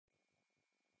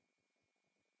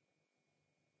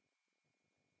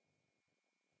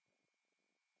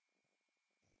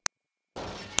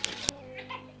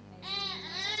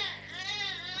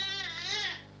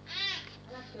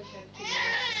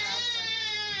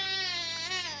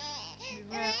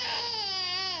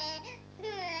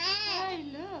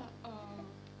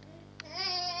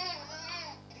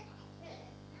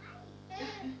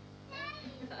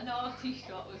party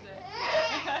shot, was it?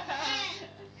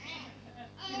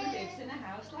 Who lives in a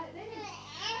house like this?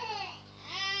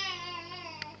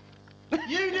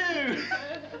 You do!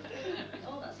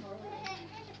 Oh, that's horrible.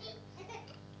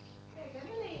 There's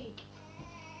Emily.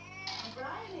 And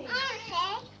Bryony.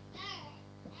 Oh,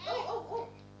 oh, oh.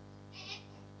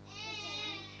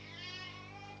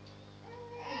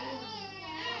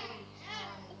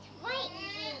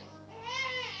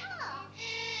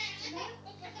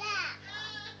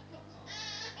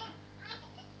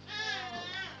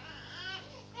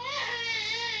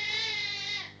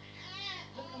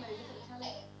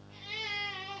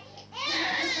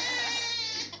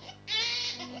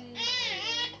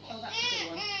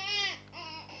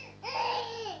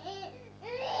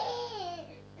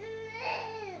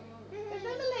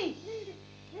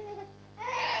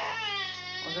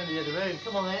 I'm going to the other room.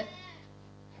 Come on then.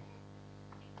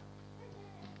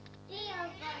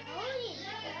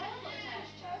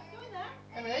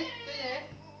 Emily, go there.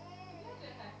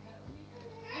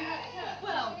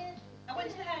 Well, I went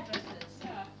to the hairdresser's,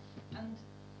 and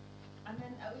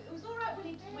then it was all right when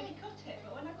he cut it,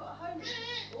 but when I got home it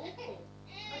was awful.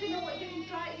 I didn't know what he did. He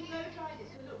blow dried it,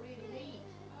 so it looked really neat.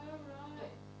 Oh,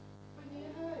 right. When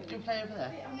you're home. Do you play over there?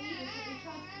 I need it, so we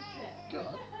tried to cut it. Go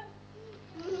on.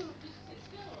 It's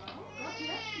still alright. Oh God,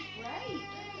 yeah, it's great.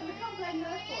 And we can't blame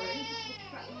her for it. He just was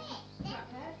crap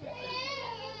hairdresser.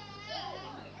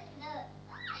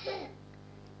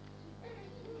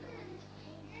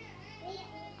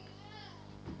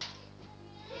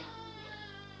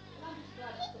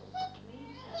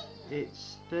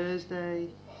 It's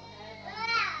Thursday,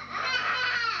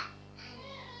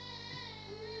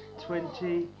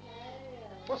 20.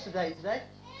 What's the date today?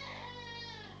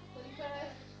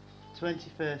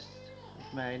 21st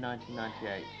of May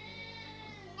 1998.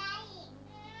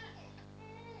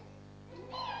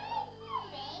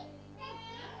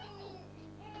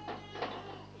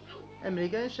 Emily,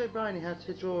 go and show Bryony how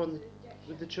to draw on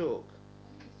with the chalk.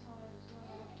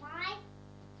 Why?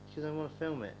 Because I want to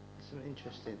film it. It's something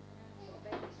interesting.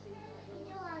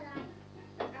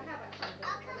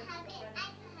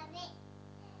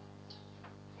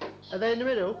 Are they in the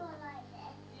middle?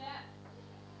 Yeah.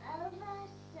 Over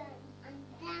and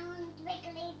down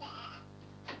wiggly there.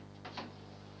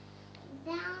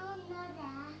 Down there.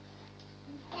 Down.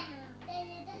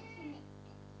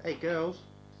 Hey girls,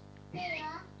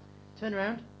 There. turn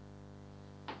around.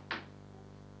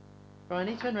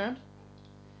 Bryony, turn around.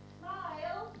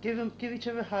 Smile. Give each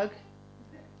other a hug.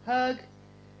 Hug.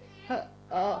 Oh.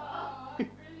 Oh,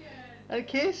 brilliant. And a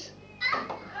kiss.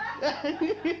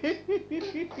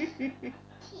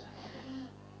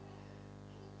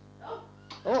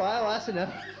 Oh wow, that's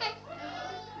enough.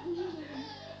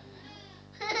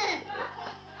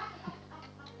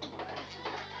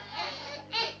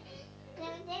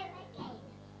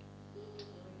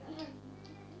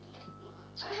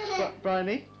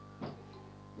 Bryony,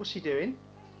 what's she doing?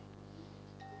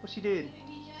 What's she doing?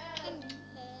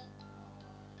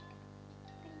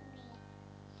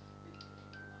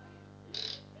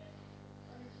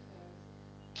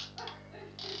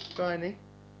 Bryony,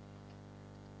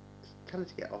 tell her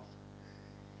to get off.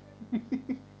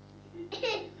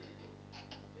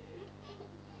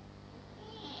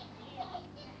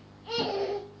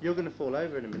 You're going to fall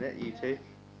over in a minute, you two.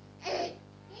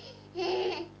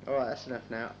 Alright, that's enough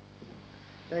now.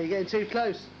 No, you're getting too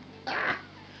close. Ah!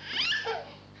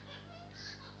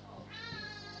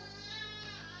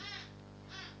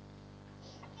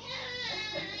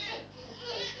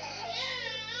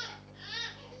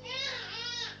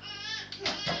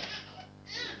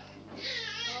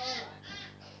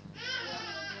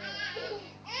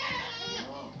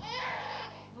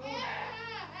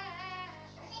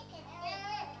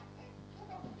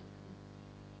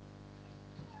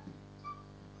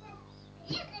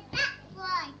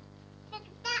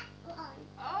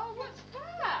 Oh, what's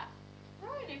that?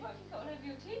 Bryony, what have you got all over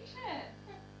your t-shirt?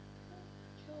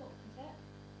 Chalk, is it?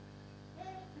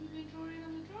 You've been drawing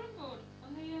on the drawing board, on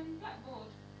the blackboard.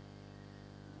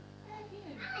 Have you?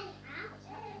 What's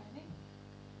that, Bryony?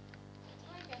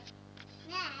 Tiger.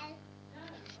 No.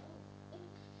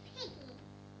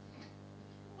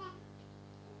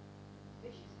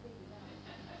 Vicious piggy,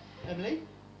 that. Emily?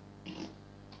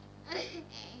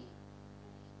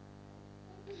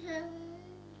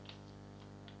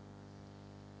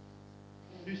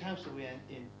 Whose house are we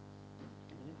in?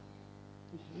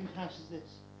 Whose house is this?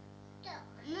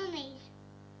 Mummy's.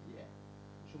 Yeah.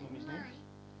 What's your mummy's name?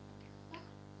 Mine.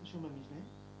 What's your mummy's name?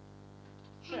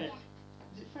 Fred.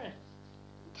 Is it Fred?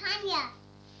 Tanya.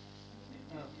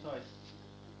 Oh, sorry.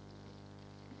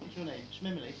 What's your name?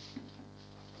 Emily?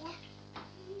 Yeah.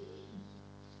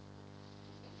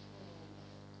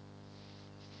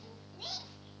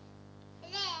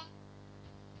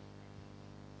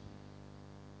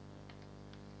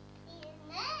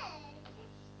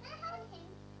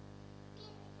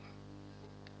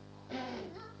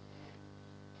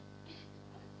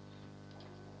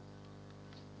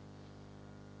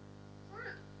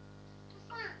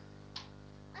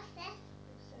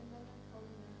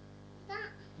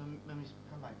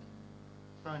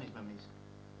 brownies, mummies?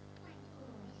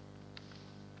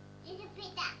 Is it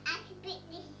bit that I can pick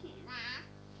this now?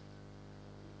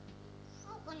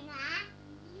 Fork on that.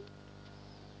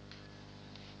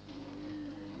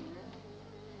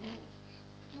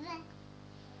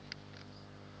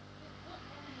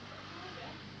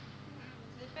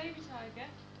 Is it baby tiger?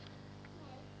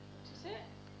 What is it?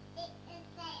 It is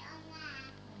say on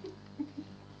that.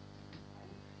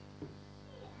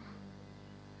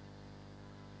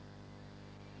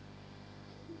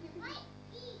 Wait,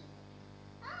 see.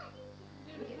 Oh,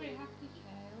 You don't look very happy,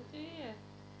 Kale, do you?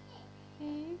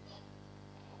 Hmm?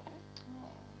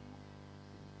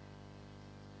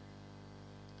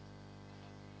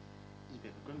 He's a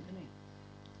bit of a grump, isn't he?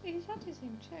 He's had his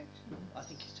injection. I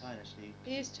think he's tired actually.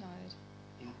 He is tired.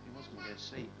 He was going to go to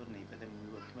sleep, wasn't he? But then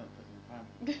we woke him up, put him in the pram.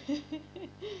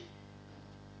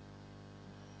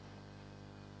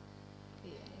 He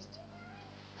is tired.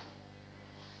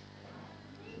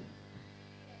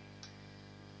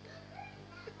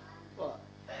 What?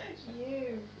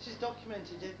 You. This is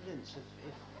documented evidence of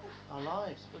our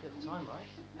lives. Look at the time, right?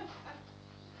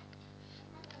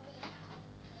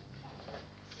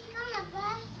 she's gonna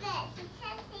burst it. She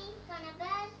said she's gonna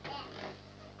burst it.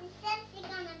 She said she's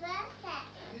gonna burst it.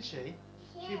 Did she?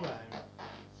 Yeah. She won't.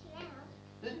 She will.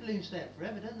 Those balloons stay up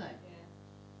forever, don't they? Yeah.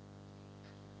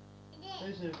 It is.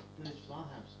 Those are balloons from our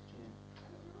house, do you know?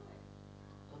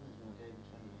 God knows when I gave them to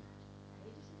anybody.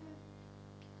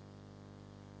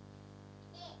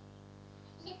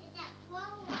 Look at that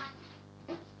one.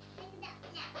 Look at that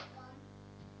black one.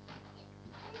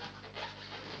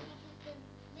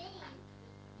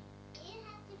 You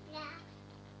have the black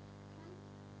one.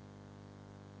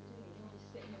 You're just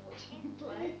sitting and watching him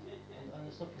play.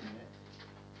 I'm stop in a minute.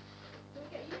 Do we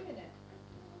get you in it?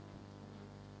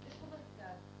 Just have a go.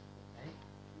 Hey?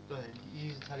 Go ahead, you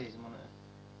use the telly as a monitor.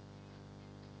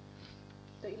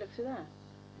 Don't you look through there?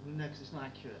 No, because it's not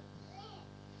accurate.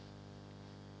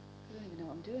 I don't even know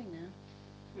what I'm doing now.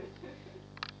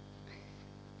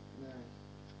 No.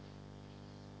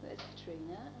 There's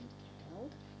Katrina and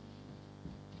Harold.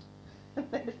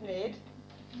 There's Nid.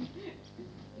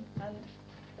 And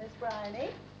there's Bryony.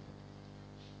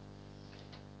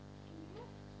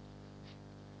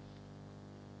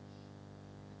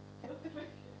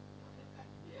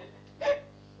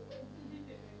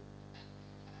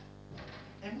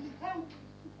 Emily, help!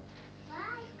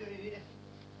 Why? Go in here.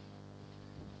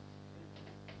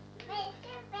 Wait, it's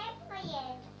too big for you.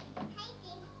 Hey,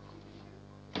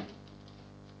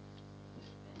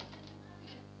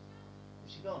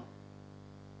 Is she gone?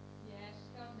 Yeah, she's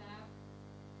gone now.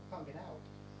 I can't get out.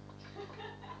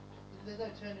 There's no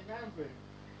turning round room.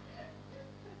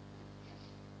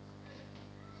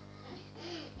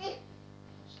 I'm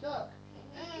stuck.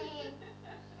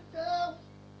 Go!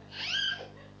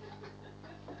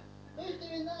 Who's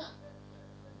doing that?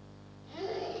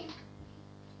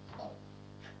 Oh.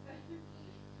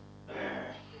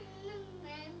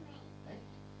 Hey?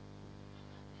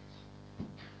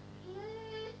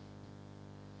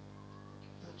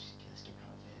 Look, let's get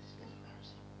out of here. This is getting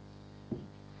embarrassing.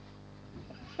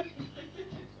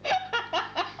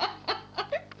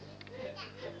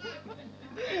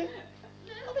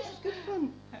 Oh, this is good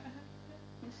fun.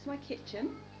 This is my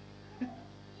kitchen. There's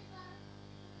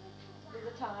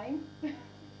a time. Ooh.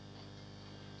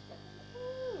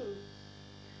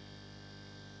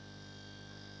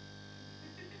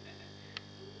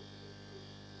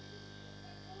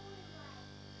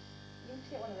 You need to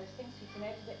get one of those things so you can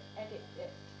edit it. Edit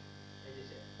it?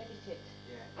 Edit it.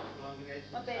 Yeah. Well, I'm going to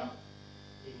edit My this bin. out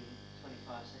in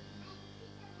 25 seconds.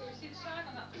 Can we see the shine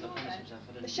on that Because floor I promised then? myself I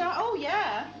don't The do shine. that. Oh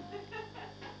yeah.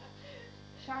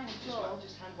 Shiny Just, floor.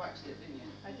 just hand waxed it, didn't you?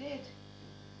 I did.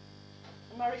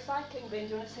 And my recycling bin.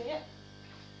 Do you want to see it?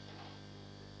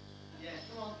 Yeah,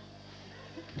 come on.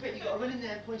 Wait, you've got to run in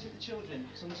there and point it at the children,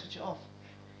 so I'm going to switch it off.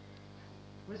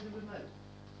 Where's the remote?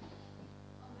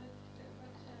 On the little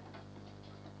red chair.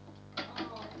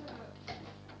 Oh, look.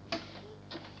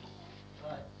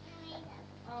 Right.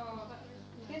 Oh, that was...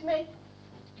 Excuse me.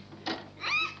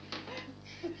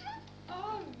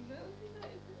 Oh, no.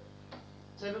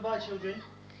 Say bye-bye, children.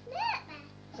 Look.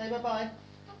 Say bye-bye.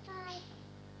 Bye-bye.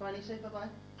 Bryony, say bye-bye.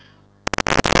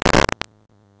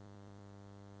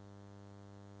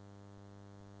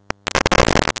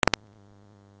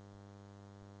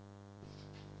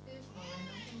 Here's mine.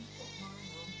 I'm going to put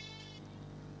mine on.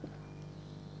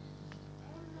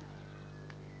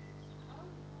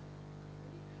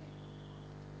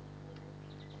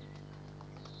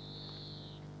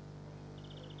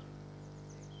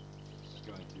 It's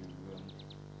going to get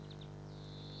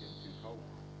too cold.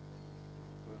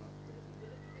 Burn up.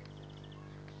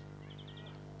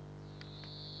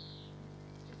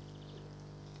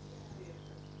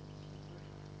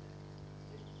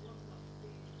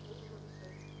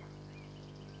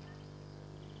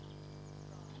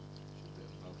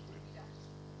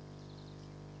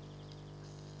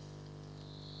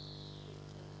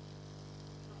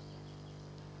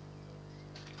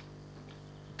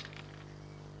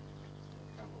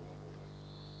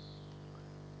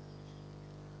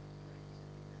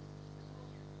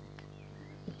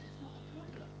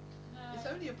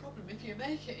 only a problem if you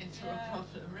make it into a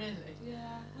problem, really.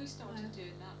 Yeah, we started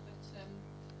doing that, but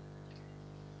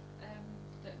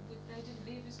they didn't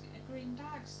leave us green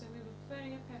bags, so we were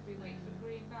phoning up every week for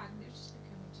green bag, and it was just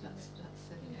becoming too much. That's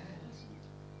silly. You know, Yeah. it wasn't.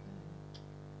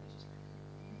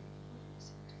 It just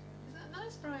seemed to phone Is up. that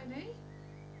nice, Bryony?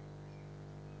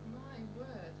 My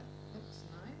word, that looks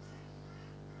nice.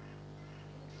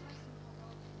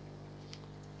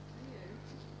 Are you?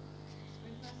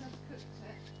 When Granddad's cooked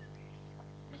it?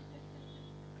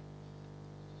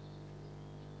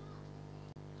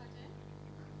 Pardon?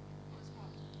 What's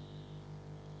hot?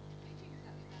 What do you think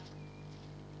exactly about?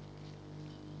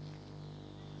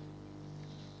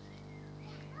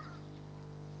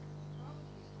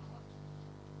 Barbecue's hot.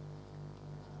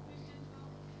 Who's doing the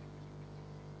barbecue?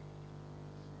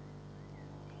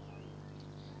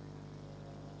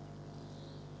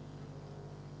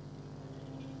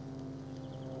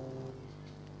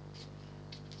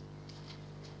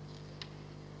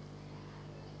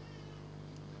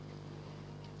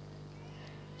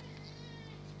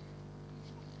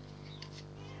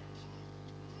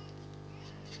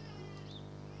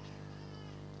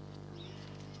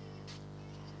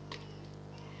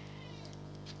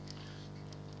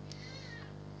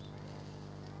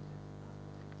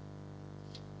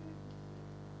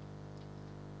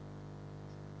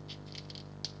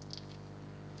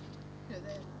 Yeah,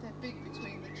 they're big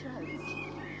between the treads.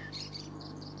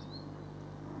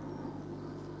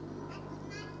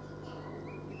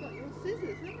 You've got your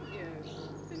scissors, haven't you?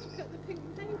 Going to cut the pink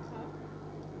paint off.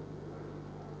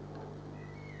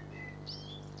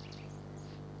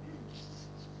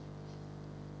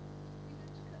 You're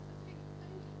going to cut the pink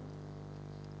paint off.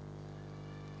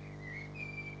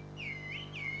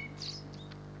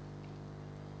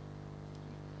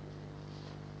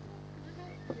 Can I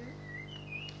help you?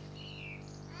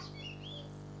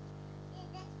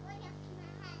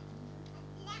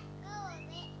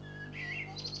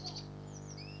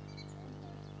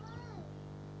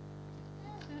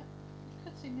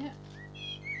 Cutting it.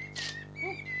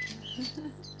 Oh. I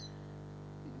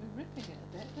think we're ripping it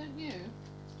a bit, don't you?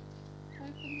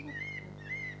 Open the bottom.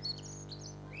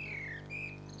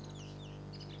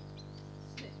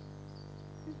 Snip.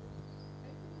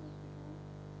 Open the bottom.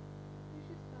 Use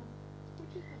your thumb. Put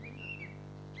your thumb in that way.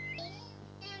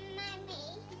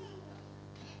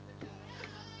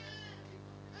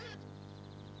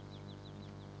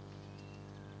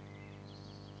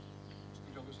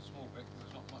 Ski dog is a small bit,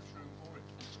 there's not much room for it.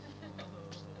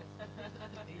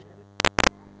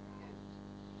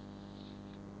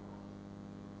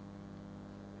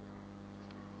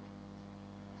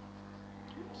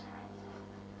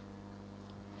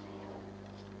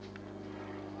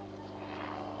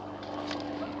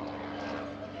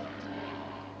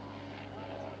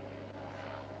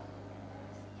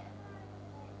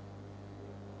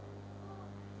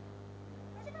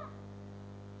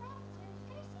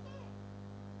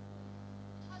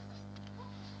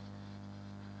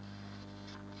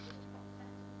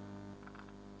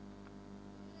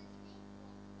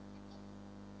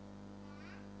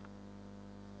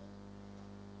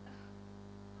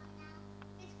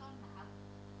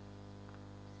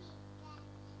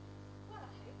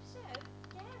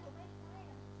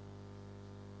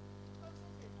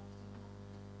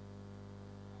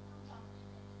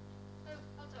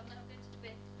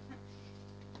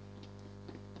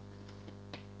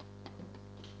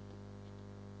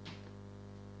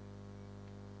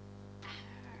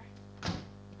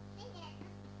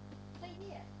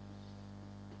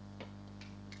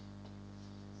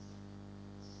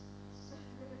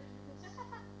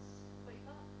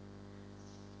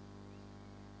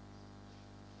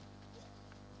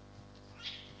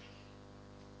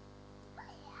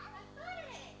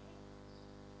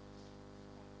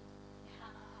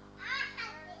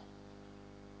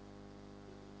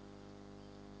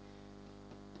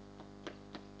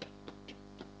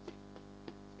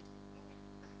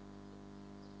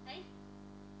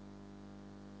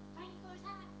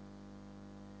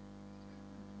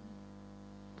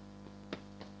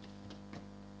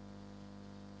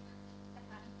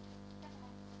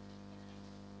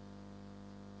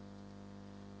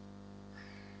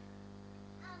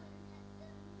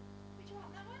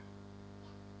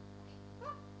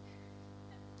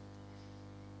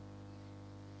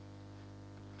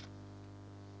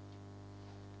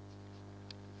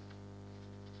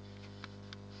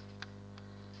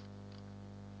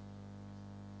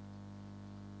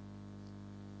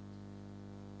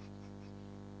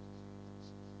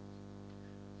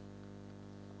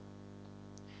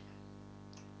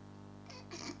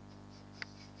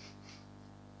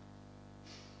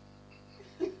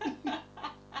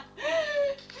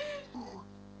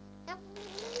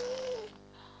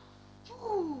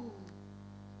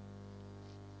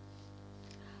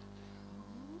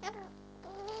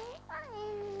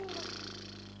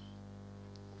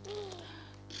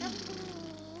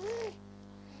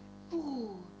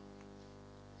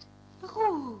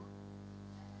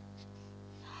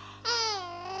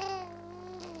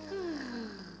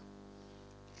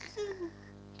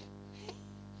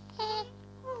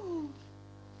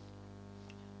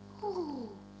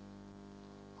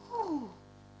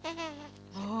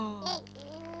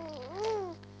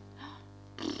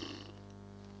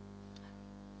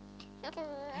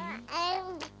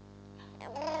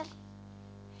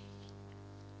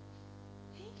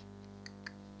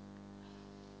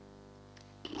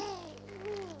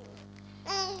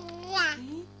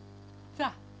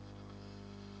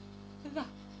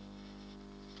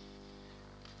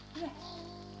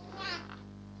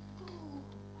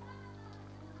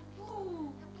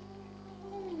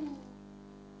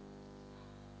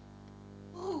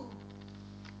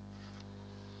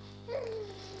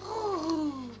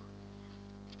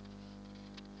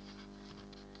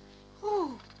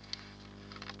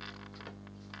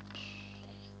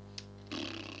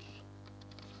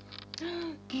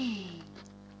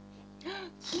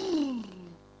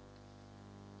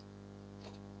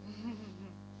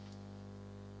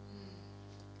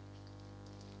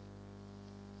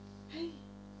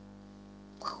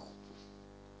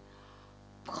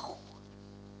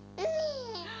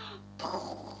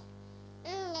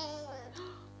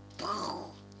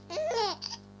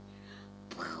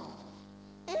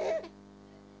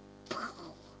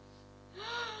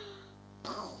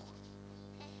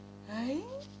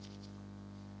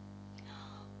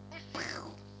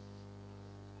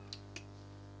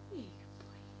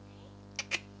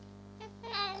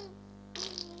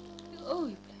 Oh,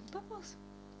 you're playing bubbles.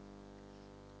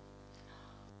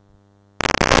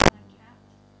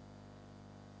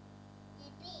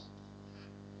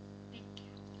 Big cat.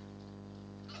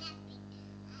 I love big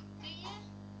cat. Do you?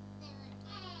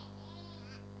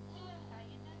 How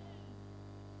you know?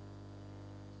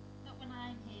 Not when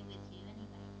I'm here with you,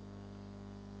 anyway.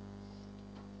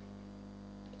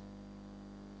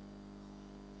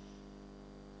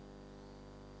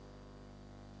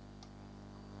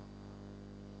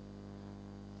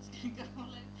 It's gonna go all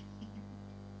over you.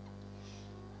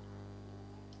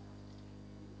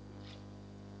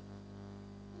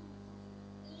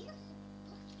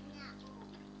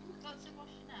 Lots of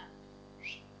washing up.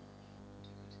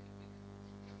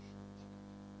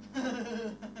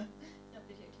 Not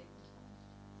videotaping this time.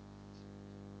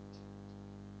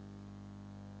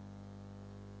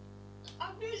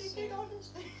 I'm really big,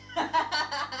 honestly. How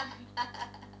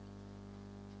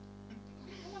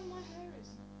long my hair is?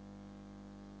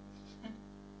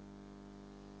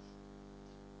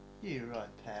 You're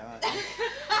right, pair, aren't you?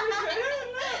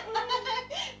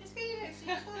 It's because you don't see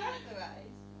colour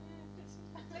otherwise.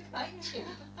 Look like you. 8,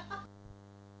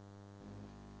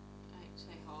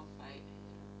 say half 8.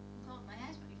 God, my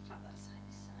hair's pretty flat that side,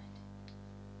 this side.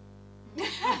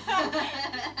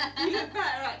 You look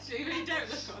better actually when you don't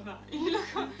look on that. You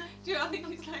look on, do you know, I think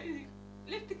it's like,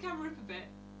 lift the camera up a bit.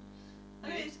 I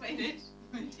know it's when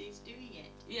he's doing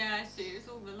it. Yeah, I see, it's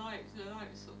all the light sort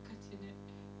of cutting it.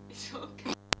 It's sort of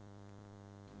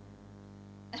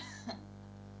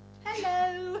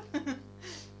Hello. look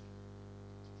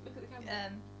at the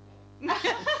camera.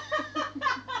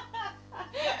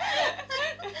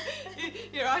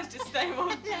 Your eyes just stay on.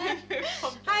 Hiya, Bridie.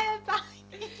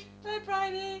 Hello,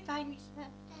 Bridie. Bye, Lisa.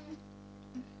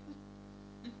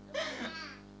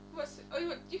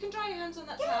 You can dry your hands on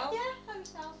that Yeah, towel. yeah, by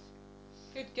myself.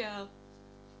 Good girl.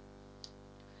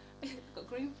 I've got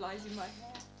green flies in my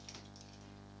hair.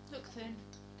 Look thin.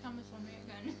 Camera's on me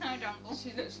again. No, don't.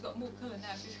 She's got more colour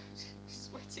now. She's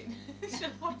sweating. It's so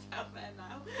hot out there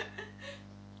now.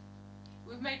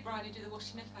 We've made Bridie do the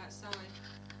washing up outside.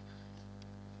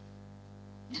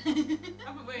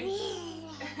 Haven't we?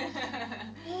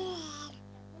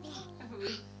 Haven't we?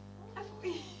 Haven't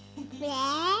we?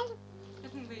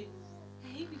 Haven't we?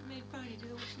 Hey, we've made Bridie do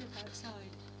the washing up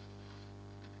outside.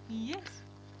 Yes.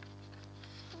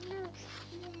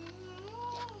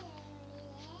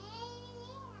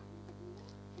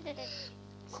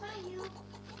 Smile.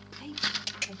 Hey.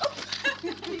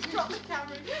 He's dropped the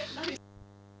camera.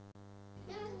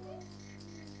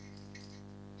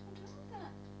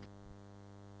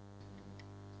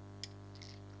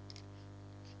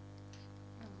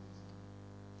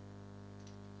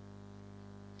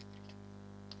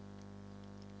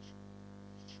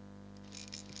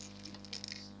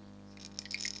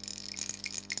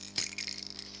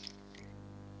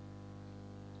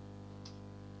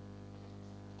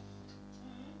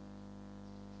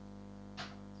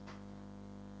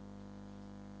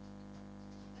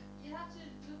 You'll have to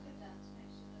look at them to make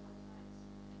sure they're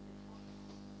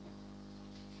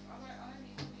all right. I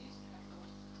only ever use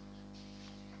camcorder.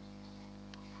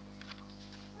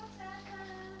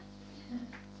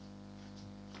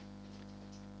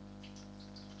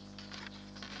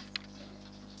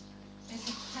 It's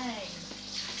a pain.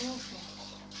 Awful.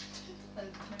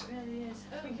 It really is.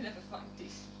 We can never find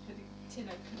decent tin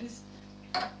openers.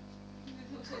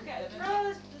 We'll get them.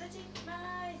 Throw bloody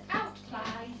flies. Out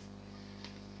flies.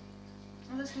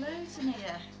 Oh, there's loads in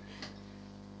here.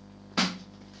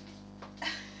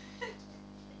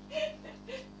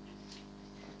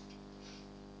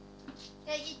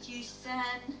 Get your juice,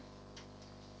 son.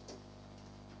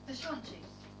 Does she want juice?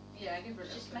 Yeah, give her a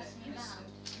little Just bit. messing you around.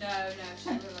 No, she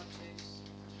will love juice.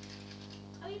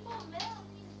 Oh, you bought milk.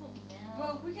 You bought milk.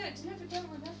 Well, we get it delivered, don't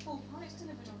we? They're full pints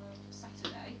delivered on a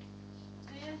Saturday.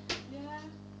 Do you? Yeah.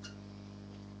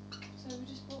 So we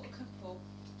just bought a couple.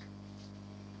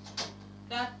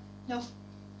 No. No.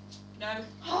 No.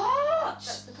 Hot!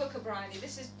 That's the cooker, Bryony.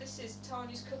 This is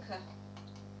Tiny's cooker.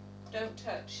 Don't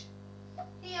touch.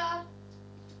 Here.